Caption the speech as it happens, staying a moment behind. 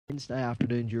Wednesday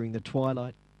afternoon during the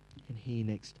twilight, and here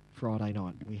next Friday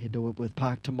night. We head to Whitworth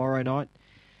Park tomorrow night,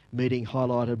 meeting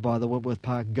highlighted by the Whitworth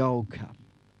Park Gold Cup.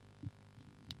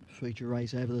 Feature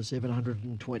race over the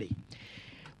 720.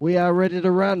 We are ready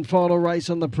to run. Final race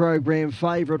on the program.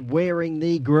 Favourite wearing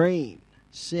the green.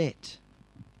 Set.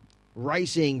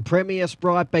 Racing. Premier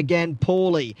Sprite began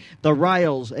poorly. The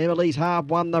rails. Emily's Harp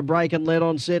won the break and led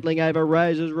on, settling over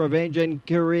Rose's Revenge and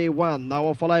Career One. They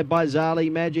were followed by Zali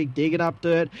Magic, digging up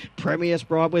dirt. Premier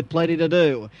Sprite with plenty to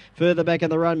do. Further back in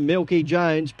the run, Milky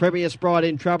Jones. Premier Sprite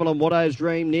in trouble, and Watto's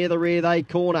Dream near the rear. They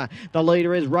corner. The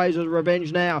leader is Rose's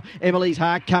Revenge now. Emily's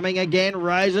Heart coming again.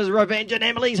 Rose's Revenge and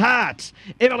Emily's Heart.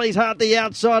 Emily's Heart, the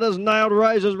outsiders, nailed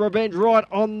Rose's Revenge right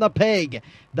on the peg.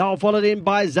 They'll followed in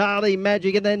by Zali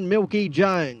Magic and then Milky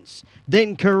Jones.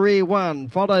 Then Career One,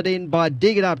 followed in by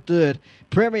Dig It Up Dirt.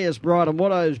 Premier Sprite and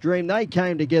Watto's Dream, they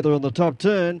came together on the top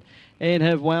turn and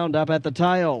have wound up at the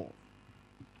tail.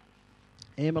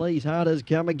 Emily's Heart has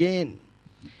come again.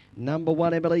 Number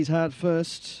one, Emily's Heart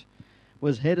first,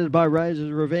 was headed by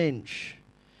Rose's Revenge,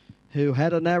 who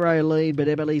had a narrow lead, but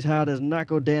Emily's Heart has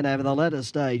knuckled down over the latter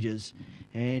stages.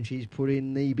 And she's put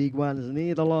in the big ones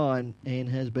near the line and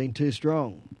has been too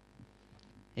strong.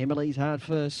 Emily's Heart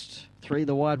first. 3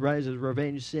 the wide, Rose's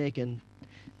Revenge second.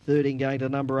 Third in going to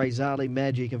number 8, Zali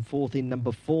Magic. And fourth in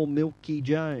number 4, Milky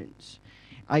Jones.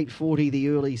 8:40 the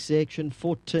early section.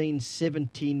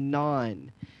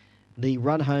 14:79 the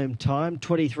run home time.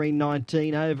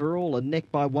 23:19 overall. A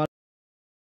neck by 1.